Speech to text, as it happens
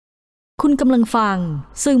คุณกำลังฟัง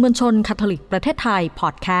สื่อมวลชนคาทอลิกประเทศไทยพอ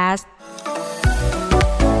ดแคสต์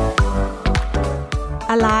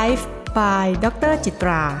Alive by ดร.จิต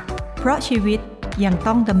รา เพราะชีวิตยัง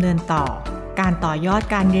ต้องดำเนินต่อการต่อยอด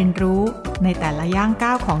การเรียนรู้ในแต่ละย่างก้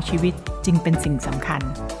าวของชีวิตจึงเป็นสิ่งสำคัญ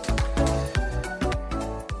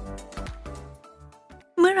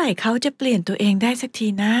เมื่อไหร่เขาจะเปลี่ยนตัวเองได้สักที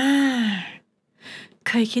นะ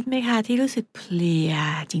เคยคิดไหมคะที่รู้สึกเพลีย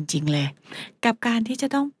จริงๆเลยกับการที่จะ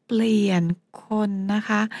ต้องเปลี่ยนคนนะค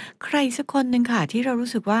ะใครสักคนหนึ่งค่ะที่เรารู้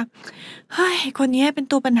สึกว่าเฮ้ยคนนี้เป็น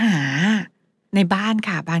ตัวปัญหาในบ้าน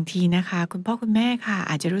ค่ะบางทีนะคะคุณพ่อคุณแม่ค่ะ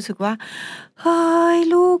อาจจะรู้สึกว่าเฮ้ย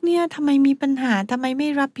ลูกเนี่ยทำไมมีปัญหาทำไมไม่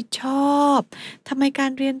รับผิดชอบทำไมกา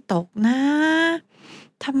รเรียนตกนะ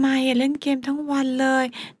ทำไมเล่นเกมทั้งวันเลย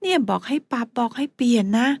เนี่ยบอกให้ปรับบอกให้เปลี่ยน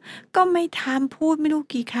นะก็ไม่ทำพูดไม่รู้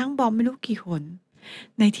กี่ครั้งบอกไม่รู้กี่หน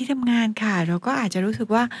ในที่ทำงานค่ะเราก็อาจจะรู้สึก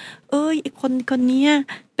ว่าไอ้คนเนี้ย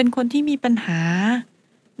เป็นคนที่มีปัญหา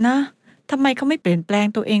นะทำไมเขาไม่เปลี่ยนแปลง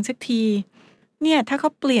ตัวเองสักทีเนี่ยถ้าเขา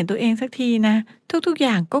เปลี่ยนตัวเองสักทีนะทุกๆอ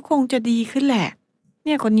ย่างก็คงจะดีขึ้นแหละเ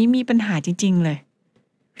นี่ยคนนี้มีปัญหาจริงๆเลย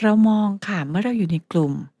เรามองค่ะเมื่อเราอยู่ในก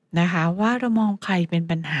ลุ่มนะคะว่าเรามองใครเป็น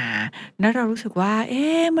ปัญหาแล้วเรารู้สึกว่า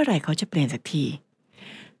เมื่อไหร่เขาจะเปลี่ยนสักที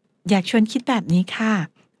อยากชวนคิดแบบนี้ค่ะ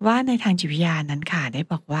ว่าในทางจิตวิทยานั้นค่ะได้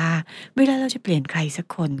บอกว่าเวลาเราจะเปลี่ยนใครสัก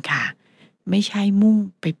คนค่ะไม่ใช่มุ่ง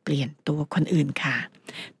ไปเปลี่ยนตัวคนอื่นค่ะ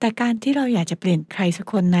แต่การที่เราอยากจะเปลี่ยนใครสัก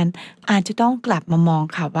คนนั้นอาจจะต้องกลับมามอง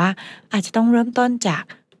ค่ะว่าอาจจะต้องเริ่มต้นจาก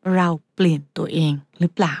เราเปลี่ยนตัวเองหรื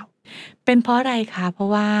อเปล่าเป็นเพราะอะไรคะเพราะ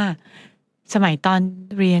ว่าสมัยตอน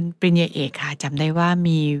เรียนปริญญาเอกค่ะจำได้ว่า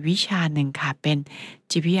มีวิชาหนึ่งค่ะเป็น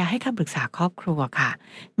จิตวิทยาให้คำปรึกษาครอบครัวค่ะ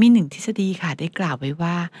มีหนึ่งทฤษฎีค่ะได้กล่าวไว้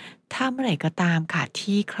ว่าถ้าเมื่อไหร่ก็ตามค่ะ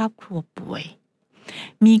ที่ครอบครัวป่วย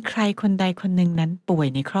มีใครคนใดคนหนึ่งนั้นป่วย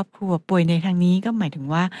ในครอบครัวป่วยในทางนี้ก็หมายถึง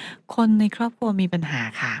ว่าคนในครอบครัวมีปัญหา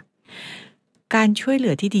ค่ะการช่วยเหลื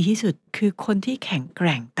อที่ดีที่สุดคือคนที่แข็งแก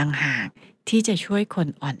ร่งต่างหากที่จะช่วยคน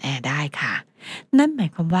อ่อนแอได้ค่ะนั่นหมาย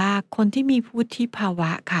ความว่าคนที่มีวุฒิภาว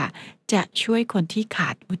ะค่ะจะช่วยคนที่ขา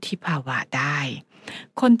ดวุฒิภาวะได้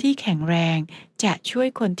คนที่แข็งแรงจะช่วย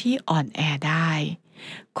คนที่อ่อนแอได้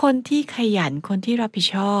คนที่ขยันคนที่รับผิด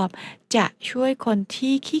ชอบจะช่วยคน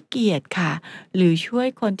ที่ขี้เกียจค่ะหรือช่วย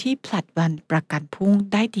คนที่ผลัดวันประกันพรุ่ง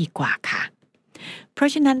ได้ดีกว่าค่ะเพรา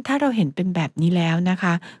ะฉะนั้นถ้าเราเห็นเป็นแบบนี้แล้วนะค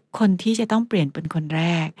ะคนที่จะต้องเปลี่ยนเป็นคนแร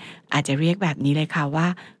กอาจจะเรียกแบบนี้เลยค่ะว่า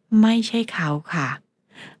ไม่ใช่เขาค่ะ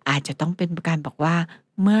อาจจะต้องเป็นการบอกว่า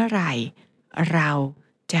เมื่อไหร่เรา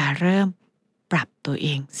จะเริ่มปรับตัวเอ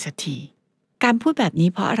งสักทีการพูดแบบนี้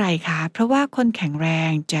เพราะอะไรคะเพราะว่าคนแข็งแร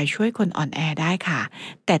งจะช่วยคนอ่อนแอได้ค่ะ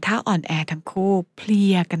แต่ถ้าอ่อนแอทั้งคู่เพลี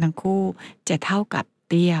ยกันทั้งคู่จะเท่ากับ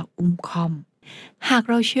เตี้ยอุ้มค่อมหาก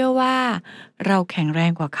เราเชื่อว่าเราแข็งแร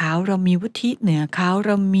งกว่าเขาเรามีวุฒิเหนือเขาเ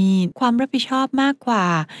รามีความรับผิดชอบมากกว่า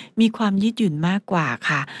มีความยืดหยุ่นมากกว่า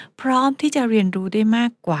ค่ะพร้อมที่จะเรียนรู้ได้มา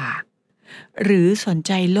กกว่าหรือสนใ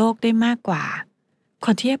จโลกได้มากกว่าค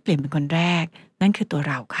นที่จะเปลี่ยนเป็นคนแรกนั่นคือตัว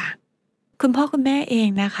เราค่ะคุณพ่อคุณแม่เอง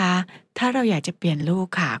นะคะถ้าเราอยากจะเปลี่ยนลูก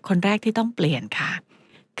ค่ะคนแรกที่ต้องเปลี่ยนค่ะ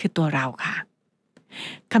คือตัวเราค่ะ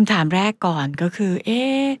คำถามแรกก่อนก็คือ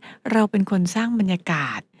เราเป็นคนสร้างบรรยากา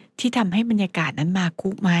ศที่ทำให้บรรยากาศนั้นมาคุ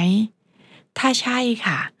ไหมถ้าใช่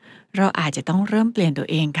ค่ะเราอาจจะต้องเริ่มเปลี่ยนตัว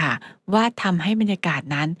เองค่ะว่าทำให้บรรยากาศ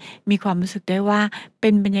นั้นมีความรู้สึกได้ว่าเป็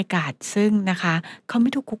นบรรยากาศซึ่งนะคะเขาไม่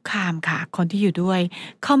ถูกคุกคามค่ะคนที่อยู่ด้วย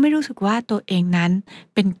เขาไม่รู้สึกว่าตัวเองนั้น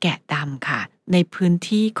เป็นแกะดำค่ะในพื้น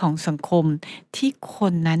ที่ของสังคมที่ค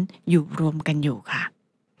นนั้นอยู่รวมกันอยู่ค่ะ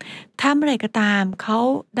ถ้าเมื่อไหร่ก็ตามเขา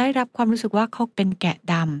ได้รับความรู้สึกว่าเขาเป็นแกะ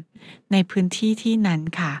ดำในพื้นที่ที่นั้น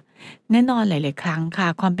ค่ะแน่นอนหลายๆครั้งค่ะ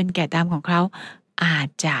ความเป็นแกะดำของเขาอาจ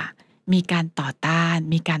จะมีการต่อต้าน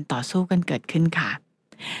มีการต่อสู้กันเกิดขึ้นค่ะ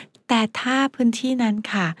แต่ถ้าพื้นที่นั้น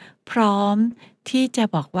ค่ะพร้อมที่จะ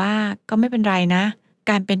บอกว่าก็ไม่เป็นไรนะ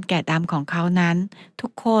การเป็นแกะดำของเขานั้นทุ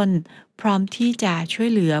กคนพร้อมที่จะช่วย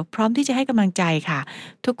เหลือพร้อมที่จะให้กำลังใจค่ะ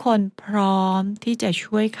ทุกคนพร้อมที่จะ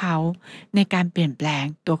ช่วยเขาในการเปลี่ยนแปลง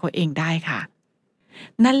ตัวเขาเองได้ค่ะ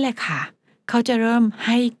นั่นแหละค่ะเขาจะเริ่มใ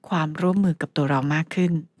ห้ความร่วมมือกับตัวเรามากขึ้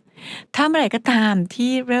นถ้าเมื่อไหร่ก็ตาม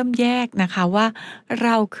ที่เริ่มแยกนะคะว่าเร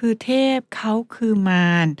าคือเทพเขาคือม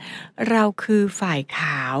ารเราคือฝ่ายข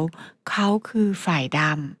าวเขาคือฝ่ายด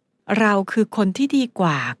ำเราคือคนที่ดีก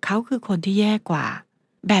ว่าเขาคือคนที่แย่กว่า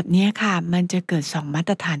แบบนี้ค่ะมันจะเกิด2มาต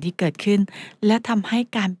รฐานที่เกิดขึ้นและทำให้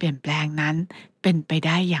การเปลี่ยนแปลงนั้นเป็นไปไ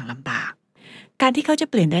ด้อย่างลำบากการที่เขาจะ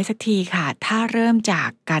เปลี่ยนได้สักทีค่ะถ้าเริ่มจาก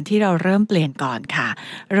การที่เราเริ่มเปลี่ยนก่อนค่ะ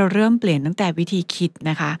เราเริ่มเปลี่ยนตั้งแต่วิธีคิด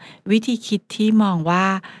นะคะวิธีคิดที่มองว่า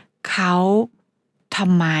เขาท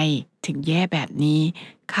ำไมถึงแย่แบบนี้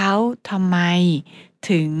เขาทำไม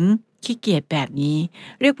ถึงขี้เกียจแบบนี้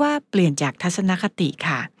เรียกว่าเปลี่ยนจากทัศนคติ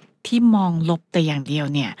ค่ะ ที่มองลบแต่อย่างเดียว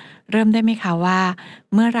เนี่ยเริ่มได้ไหมคะว่า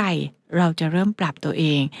เมื่อไหร่เราจะเริ่มปรับตัวเอ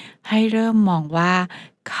งให้เริ่มมองว่า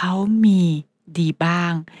เขามีดีบ้า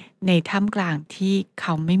งในท่ามกลางที่เข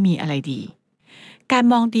าไม่มีอะไรดีการ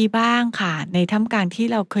มองดีบ้างค่ะในท่ามกลางที่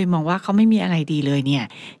เราเคยมองว่าเขาไม่มีอะไรดีเลยเนี่ย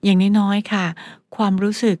อย่างน้อยๆค่ะความ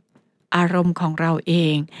รู้สึกอารมณ์ของเราเอ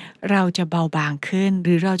งเราจะเบาบางขึ้นห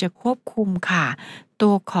รือเราจะควบคุมค่ะตั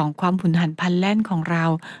วของความหุนหันพลันแล่นของเรา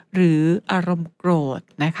หรืออารมณ์โกรธ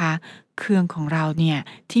นะคะเคืองของเราเนี่ย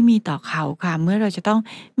ที่มีต่อเขาค่ะเมื่อเราจะต้อง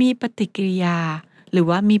มีปฏิกิริยาหรือ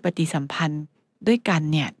ว่ามีปฏิสัมพันธ์ด้วยกัน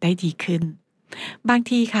เนี่ยได้ดีขึ้นบาง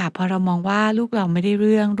ทีค่ะพอเรามองว่าลูกเราไม่ได้เ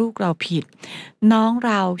รื่องลูกเราผิดน้องเ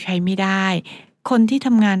ราใช้ไม่ได้คนที่ท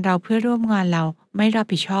ำงานเราเพื่อร่วมงานเราไม่รับ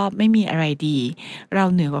ผิดชอบไม่มีอะไรดีเรา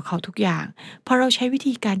เหนือกว่าเขาทุกอย่างพอเราใช้วิ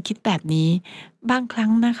ธีการคิดแบบนี้บางครั้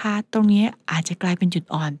งนะคะตรงนี้อาจจะกลายเป็นจุด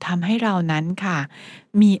อ่อนทำให้เรานั้นค่ะ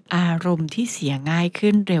มีอารมณ์ที่เสียง่าย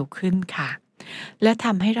ขึ้นเร็วขึ้นค่ะและท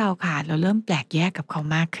ำให้เราค่ะเราเริ่มแปลกแยกกับเขา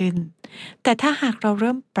มากขึ้นแต่ถ้าหากเราเ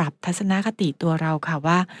ริ่มปรับทัศนคติตัวเราค่ะ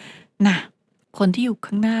ว่าน่ะคนที่อยู่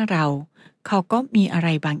ข้างหน้าเราเขาก็มีอะไร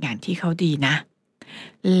บางอย่างที่เขาดีนะ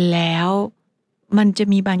แล้วมันจะ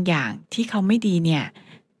มีบางอย่างที่เขาไม่ดีเนี่ย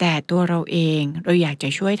แต่ตัวเราเองเราอยากจะ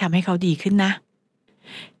ช่วยทำให้เขาดีขึ้นนะ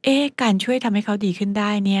การช่วยทำให้เขาดีขึ้นไ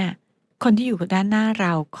ด้เนี่ยคนที่อยู่ด้านหน้าเร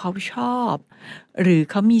าเขาชอบหรือ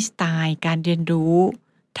เขามีสไตล์การเรียนรู้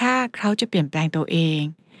ถ้าเขาจะเปลี่ยนแปลงตัวเอง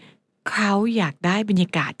เขาอยากได้บรรยา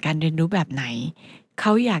กาศการเรียนรู้แบบไหนเข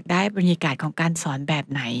าอยากได้บรรยากาศของการสอนแบบ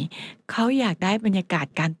ไหนเขาอยากได้บรรยากาศ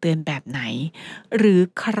การเตือนแบบไหนหรือ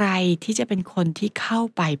ใครที่จะเป็นคนที่เข้า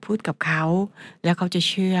ไปพูดกับเขาแล้วเขาจะ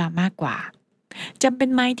เชื่อมากกว่าจำเป็น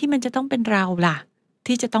ไหมที่มันจะต้องเป็นเราล่ะ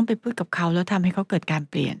ที่จะต้องไปพูดกับเขาแล้วทำให้เขาเกิดการ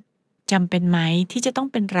เปลี่ยนจำเป็นไหมที่จะต้อง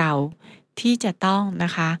เป็นเราที่จะต้องน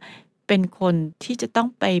ะคะเป็นคนที่จะต้อง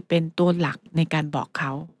ไปเป็นตัวหลักในการบอกเข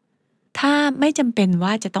าถ้าไม่จำเป็นว่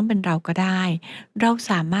าจะต้องเป็นเราก็ได้เรา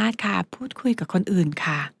สามารถค่ะพูดคุยกับคนอื่น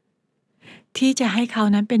ค่ะที่จะให้เขา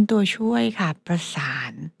นั้นเป็นตัวช่วยค่ะประสา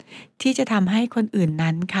นที่จะทำให้คนอื่น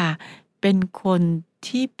นั้นค่ะเป็นคน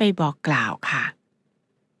ที่ไปบอกกล่าวค่ะ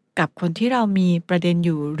กับคนที่เรามีประเด็นอ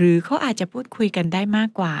ยู่หรือเขาอาจจะพูดคุยกันได้มาก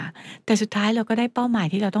กว่าแต่สุดท้ายเราก็ได้เป้าหมาย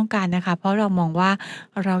ที่เราต้องการนะคะเพราะเรามองว่า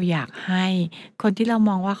เราอยากให้คนที่เรา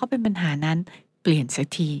มองว่าเขาเป็นปัญหานั้นเปลี่ยนสัก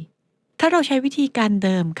ทีถ้าเราใช้วิธีการเ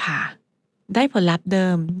ดิมค่ะได้ผลลัพธ์เดิ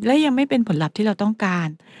มและยังไม่เป็นผลลัพธ์ที่เราต้องการ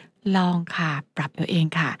ลองค่ะปรับตัวเอง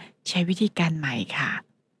ค่ะใช้วิธีการใหม่ค่ะ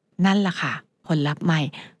นั่นล่ะค่ะผลลัพธ์ใหม่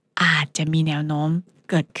อาจจะมีแนวโน้ม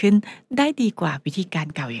เกิดขึ้นได้ดีกว่าวิธีการ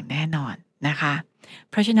เก่าอย่างแน่นอนนะคะ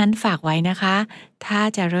เพราะฉะนั้นฝากไว้นะคะถ้า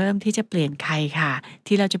จะเริ่มที่จะเปลี่ยนใครค่ะ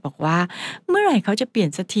ที่เราจะบอกว่าเมื่อไหร่เขาจะเปลี่ยน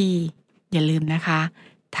สักทีอย่าลืมนะคะ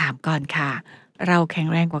ถามก่อนค่ะเราแข็ง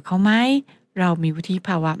แรงกว่าเขาไหมเรามีวุฒิภ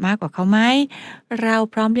าวะมากกว่าเขาไหมเรา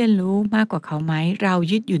พร้อมเรียนรู้มากกว่าเขาไหมเรา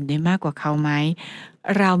ยืดหยุ่นได้มากกว่าเขาไหม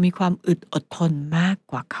เรามีความอึดอดทนมาก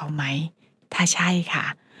กว่าเขาไหมถ้าใช่ค่ะ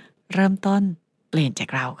เริ่มต้นเปลี่ยนจาก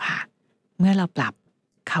เราค่ะเมื่อเราปรับ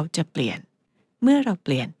เขาจะเปลี่ยนเมื่อเราเป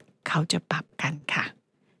ลี่ยนเขาจะปรับกันค่ะ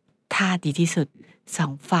ถ้าดีที่สุด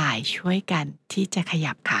2ฝ่ายช่วยกันที่จะข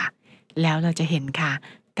ยับค่ะแล้วเราจะเห็นค่ะ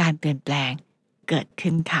การเปลี่ยนแปลงเกิด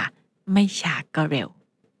ขึ้นค่ะไม่ช้าก็เร็ว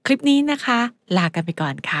คลิปนี้นะคะลากันไปก่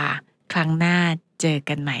อนค่ะครั้งหน้าเจอ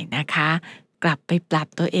กันใหม่นะคะกลับไปปรับ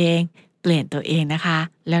ตัวเองเปลี่ยนตัวเองนะคะ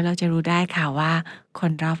แล้วเราจะรู้ได้ค่ะว่าค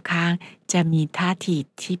นรอบข้างจะมีท่าที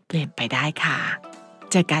ที่เปลี่ยนไปได้ค่ะ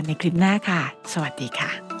เจอกันในคลิปหน้าค่ะสวัสดีค่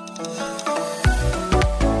ะ